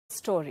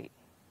Story.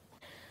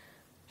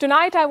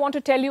 Tonight I want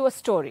to tell you a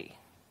story.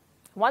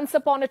 Once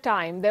upon a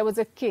time there was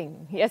a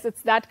king. Yes,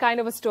 it's that kind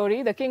of a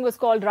story. The king was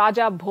called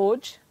Raja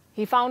Bhoj.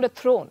 He found a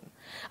throne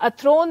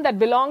that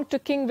belonged to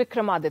King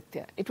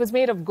Vikramaditya. It was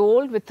made of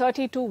gold with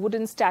 32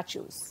 wooden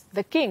statues.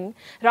 The king,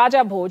 Raja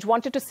Bhoj,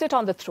 wanted to sit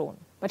on the throne,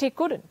 but he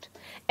couldn't.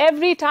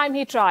 Every time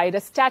he tried,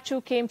 a statue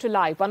came to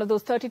life. One of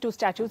those 32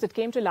 statues, it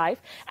came to life,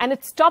 and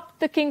it stopped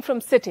the king from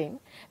sitting.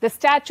 The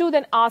statue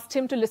then asked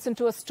him to listen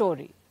to a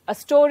story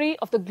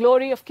of the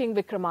glory of King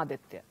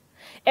Vikramaditya.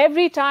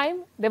 Every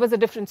time there was a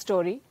different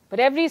story, but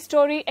every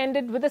story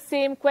ended with the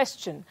same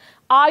question: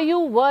 are you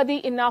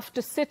worthy enough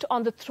to sit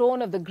on the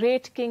throne of the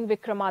great King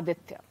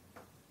Vikramaditya?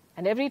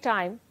 And every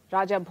time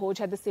Raja Bhoj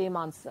had the same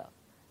answer: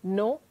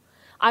 no,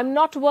 I'm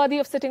not worthy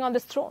of sitting on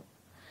this throne.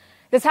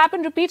 This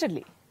happened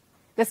repeatedly.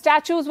 The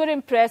statues were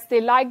impressed.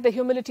 They liked the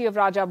humility of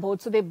Raja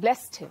Bhoj, so they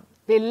blessed him.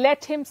 They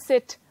let him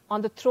sit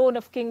on the throne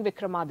of King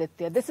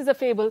Vikramaditya. This is a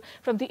fable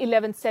from the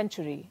 11th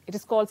century. It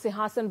is called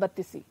Singhasan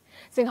Battisi.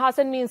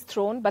 Singhasan means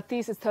throne,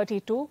 Battis is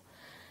 32.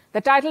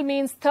 The title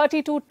means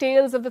 32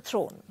 Tales of the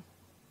Throne.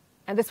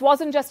 And this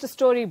wasn't just a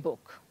story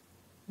book.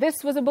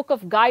 This was a book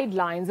of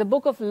guidelines, a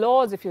book of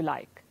laws, if you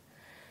like.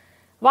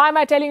 Why am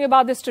I telling you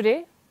about this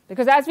today?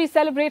 Because as we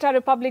celebrate our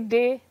Republic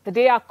Day, the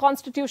day our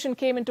Constitution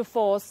came into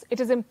force, it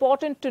is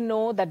important to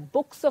know that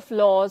books of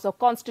laws or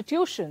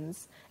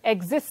constitutions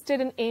existed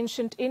in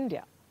ancient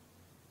India.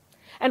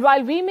 And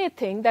while we may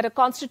think that a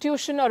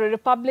constitution or a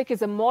republic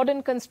is a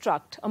modern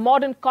construct, a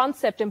modern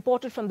concept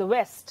imported from the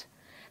West,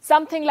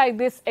 something like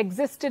this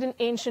existed in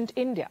ancient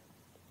India.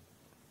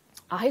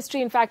 Our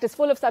history, in fact, is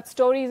full of such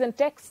stories and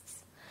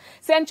texts.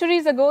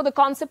 Centuries ago, the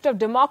concept of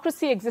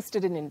democracy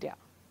existed in India.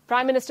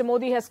 Prime Minister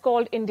Modi has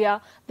called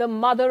India the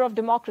mother of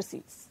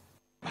democracies.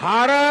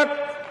 Bharat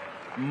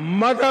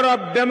mother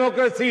of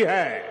democracy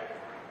है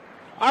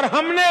और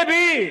हमने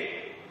भी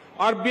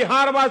और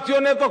बिहार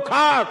वासियों ने तो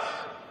खास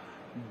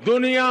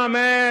दुनिया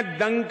में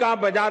डंका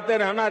बजाते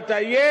रहना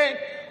चाहिए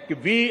कि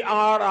we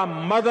are a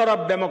mother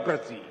of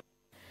democracy.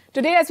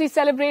 Today, as we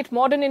celebrate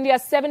modern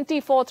India's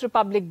 74th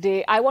Republic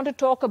Day, I want to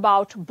talk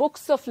about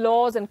books of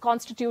laws and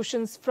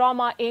constitutions from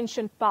our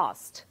ancient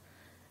past,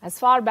 as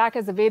far back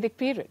as the Vedic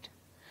period.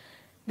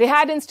 They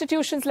had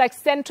institutions like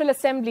central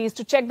assemblies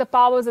to check the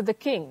powers of the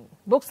king.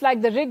 Books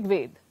like the Rig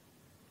Veda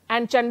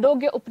and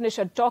Chandogya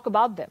Upanishad talk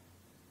about them.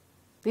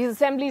 These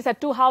assemblies had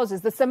two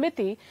houses, the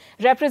Samiti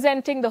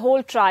representing the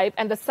whole tribe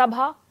and the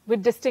Sabha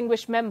with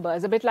distinguished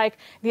members, a bit like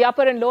the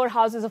upper and lower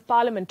houses of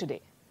parliament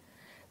today.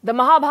 The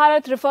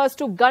Mahabharata refers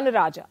to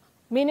Ganaraja,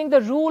 meaning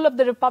the rule of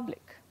the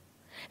republic.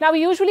 Now,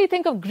 we usually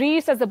think of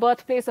Greece as the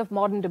birthplace of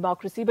modern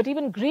democracy, but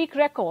even Greek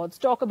records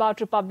talk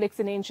about republics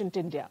in ancient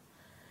India.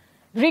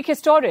 Greek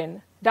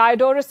historian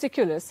Diodorus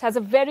Siculus has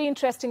a very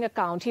interesting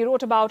account. He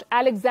wrote about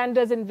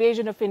Alexander's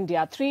invasion of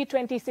India,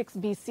 326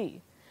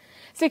 BC.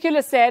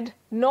 Siculus said,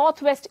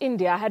 Northwest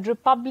India had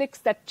republics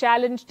that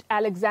challenged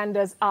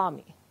Alexander's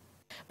army.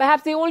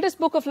 Perhaps the oldest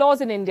book of laws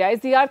in India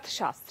is the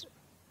Arthashastra,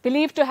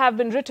 believed to have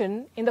been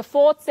written in the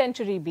 4th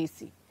century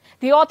BC.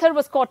 The author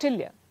was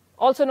Kautilya,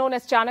 also known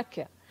as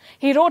Chanakya.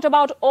 He wrote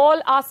about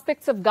all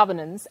aspects of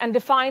governance and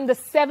defined the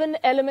 7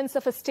 elements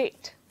of a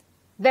state.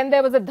 Then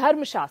there was a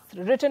Dharma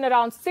Shastra, written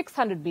around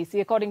 600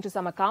 BC, according to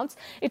some accounts.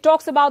 It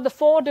talks about the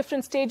 4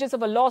 different stages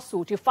of a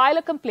lawsuit. You file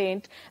a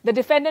complaint, the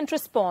defendant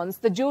responds,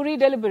 the jury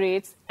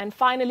deliberates, and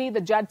finally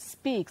the judge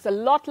speaks, a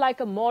lot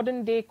like a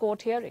modern-day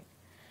court hearing.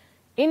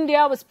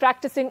 India was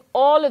practicing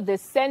all of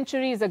this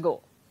centuries ago.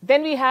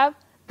 Then we have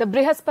the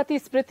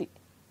Brihaspati Smriti.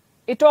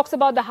 It talks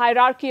about the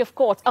hierarchy of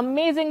courts,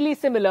 amazingly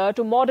similar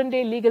to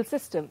modern-day legal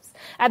systems.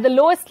 At the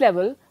lowest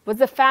level was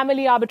the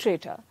family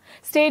arbitrator.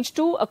 Stage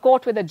 2, a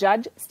court with a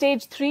judge.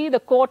 Stage 3, the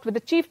court with the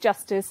chief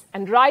justice.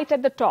 And right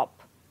at the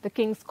top, the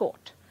king's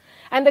court.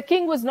 And the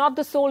king was not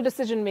the sole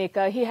decision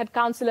maker. He had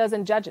counselors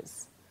and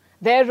judges.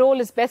 Their role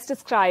is best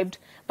described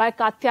by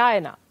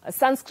Katyayana, a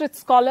Sanskrit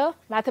scholar,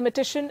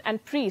 mathematician,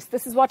 and priest.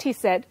 This is what he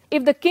said: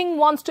 if the king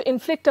wants to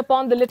inflict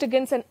upon the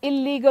litigants an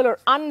illegal or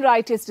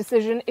unrighteous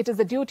decision, it is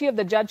the duty of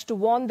the judge to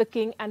warn the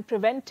king and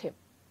prevent him.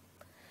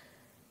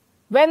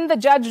 When the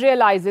judge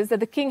realizes that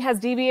the king has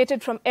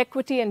deviated from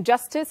equity and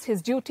justice,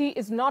 his duty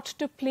is not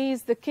to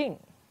please the king.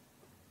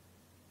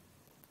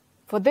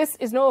 For this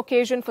is no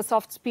occasion for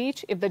soft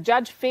speech. If the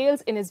judge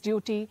fails in his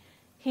duty,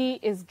 he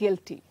is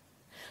guilty.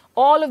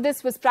 All of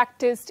this was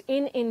practiced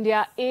in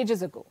India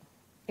ages ago.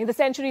 In the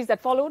centuries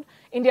that followed,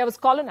 India was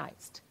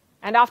colonized.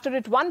 And after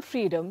it won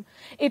freedom,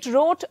 it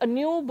wrote a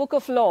new book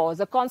of laws,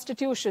 a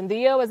constitution. The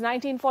year was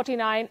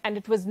 1949, and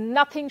it was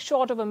nothing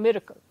short of a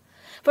miracle.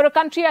 For a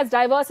country as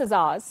diverse as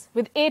ours,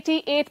 with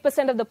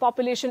 88% of the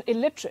population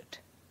illiterate,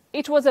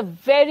 it was a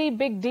very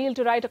big deal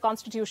to write a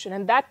constitution,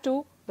 and that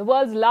too, the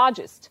world's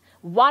largest,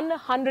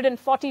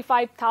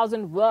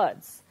 145,000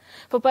 words.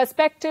 For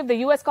perspective, the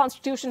US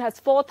Constitution has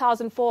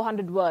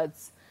 4,400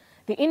 words.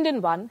 The Indian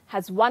one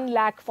has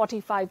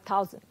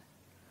 1,45,000.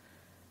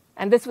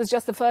 And this was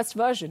just the first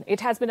version.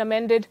 It has been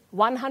amended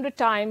 100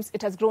 times.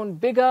 It has grown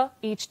bigger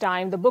each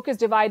time. The book is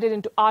divided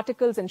into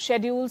articles and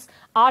schedules.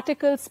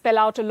 Articles spell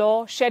out a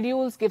law.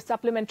 Schedules give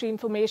supplementary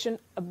information,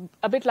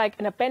 a bit like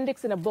an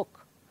appendix in a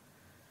book.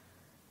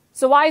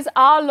 So why is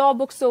our law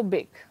book so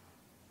big?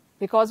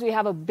 Because we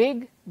have a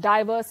big,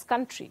 diverse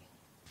country.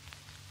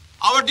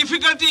 Our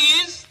difficulty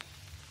is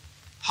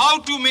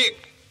how to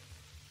make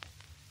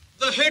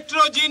the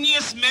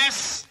heterogeneous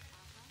mess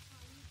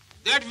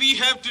that we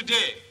have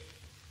today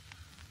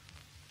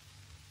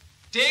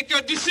take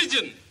a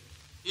decision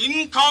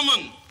in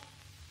common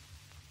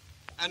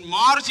and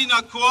march in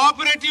a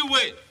cooperative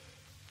way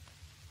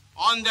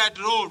on that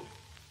road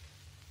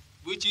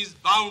which is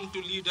bound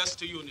to lead us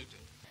to unity.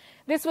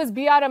 This was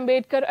B.R.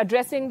 Ambedkar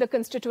addressing the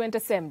Constituent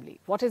Assembly.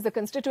 What is the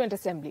Constituent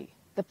Assembly?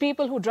 The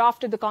people who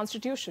drafted the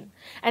Constitution.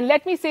 And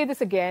let me say this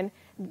again,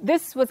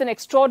 this was an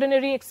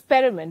extraordinary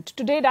experiment.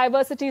 Today,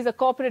 diversity is a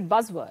corporate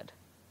buzzword.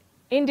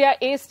 India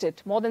aced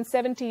it more than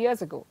 70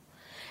 years ago.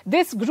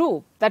 This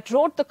group that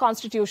wrote the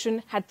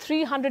Constitution had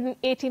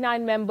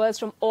 389 members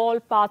from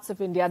all parts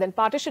of India. Then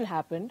partition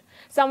happened.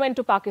 Some went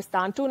to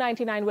Pakistan.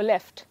 299 were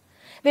left.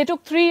 They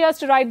took 3 years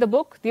to write the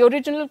book. The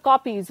original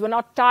copies were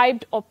not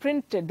typed or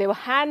printed. They were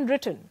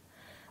handwritten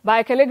by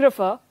a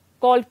calligrapher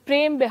called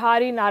Prem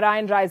Bihari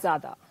Narayan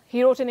Raizada.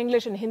 He wrote in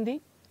English and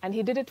Hindi, and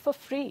he did it for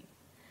free.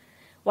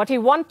 What he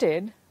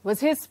wanted was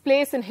his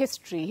place in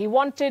history. He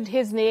wanted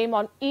his name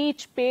on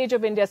each page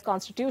of India's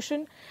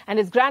Constitution and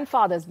his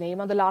grandfather's name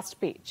on the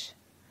last page.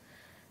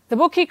 The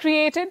book he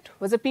created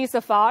was a piece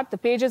of art. The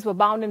pages were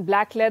bound in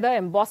black leather,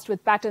 embossed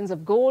with patterns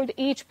of gold.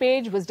 Each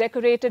page was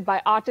decorated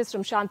by artists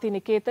from Shanti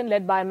Niketan,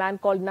 led by a man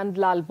called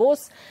Nandlal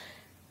Bose.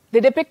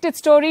 They depicted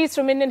stories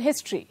from Indian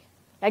history,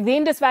 like the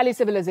Indus Valley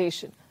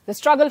civilization, the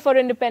struggle for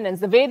independence,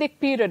 the Vedic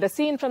period, a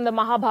scene from the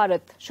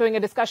Mahabharata showing a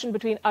discussion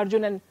between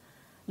Arjuna and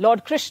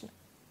Lord Krishna.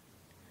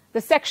 The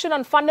section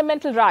on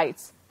fundamental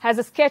rights has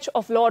a sketch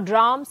of Lord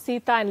Ram,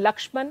 Sita and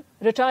Lakshman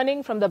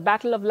returning from the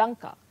Battle of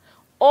Lanka.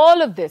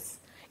 All of this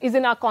is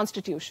in our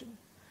Constitution.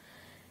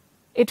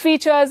 It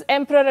features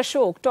Emperor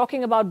Ashok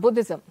talking about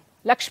Buddhism,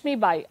 Lakshmi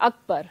Bai,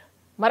 Akbar,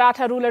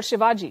 Maratha ruler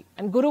Shivaji,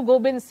 and Guru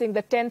Gobind Singh,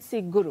 the 10th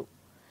Sikh Guru.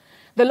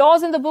 The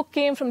laws in the book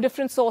came from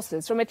different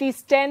sources, from at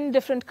least 10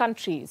 different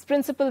countries.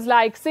 Principles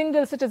like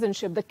single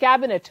citizenship, the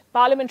cabinet,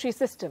 parliamentary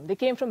system, they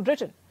came from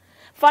Britain.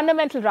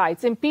 Fundamental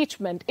rights,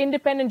 impeachment,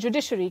 independent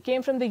judiciary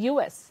came from the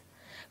US.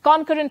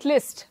 Concurrent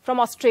list from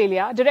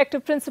Australia,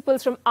 directive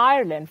principles from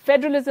Ireland,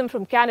 federalism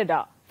from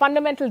Canada,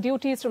 fundamental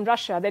duties from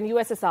Russia, then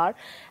USSR,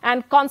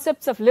 and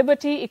concepts of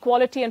liberty,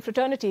 equality, and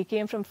fraternity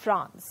came from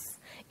France.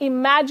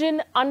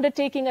 Imagine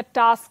undertaking a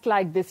task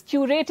like this,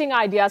 curating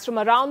ideas from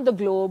around the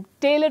globe,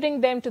 tailoring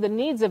them to the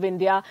needs of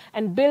India,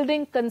 and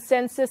building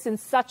consensus in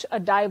such a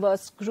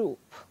diverse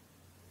group.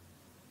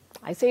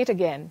 I say it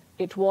again,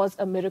 it was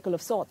a miracle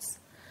of sorts.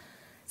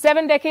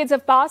 7 decades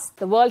have passed,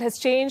 the world has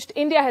changed,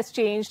 India has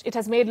changed, it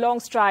has made long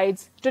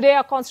strides. Today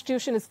our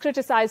constitution is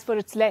criticized for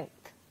its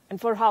length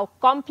and for how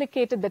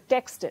complicated the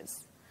text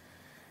is.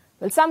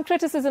 Well, some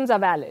criticisms are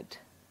valid,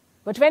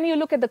 but when you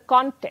look at the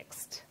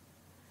context,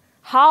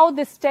 how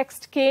this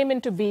text came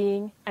into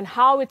being and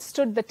how it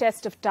stood the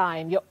test of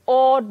time, you're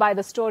awed by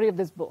the story of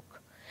this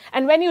book.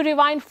 And when you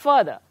rewind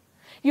further,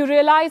 you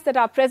realize that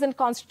our present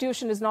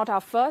constitution is not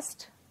our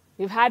first.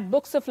 We've had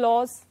books of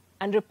laws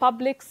and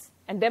republics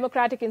and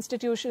democratic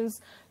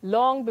institutions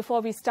long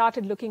before we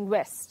started looking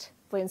west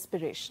for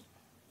inspiration.